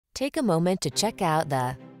Take a moment to check out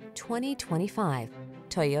the 2025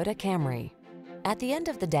 Toyota Camry. At the end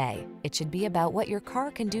of the day, it should be about what your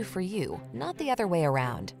car can do for you, not the other way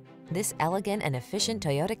around. This elegant and efficient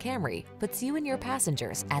Toyota Camry puts you and your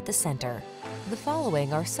passengers at the center. The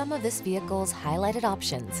following are some of this vehicle's highlighted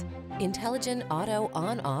options: intelligent auto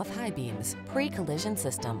on-off high beams, pre-collision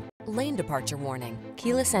system, lane departure warning,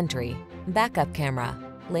 keyless entry, backup camera,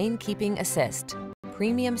 lane keeping assist,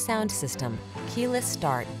 premium sound system, keyless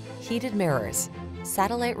start, heated mirrors,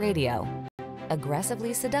 satellite radio.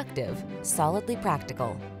 Aggressively seductive, solidly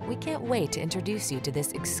practical. We can't wait to introduce you to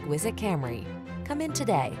this exquisite Camry. Come in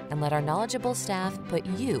today and let our knowledgeable staff put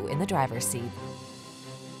you in the driver's seat.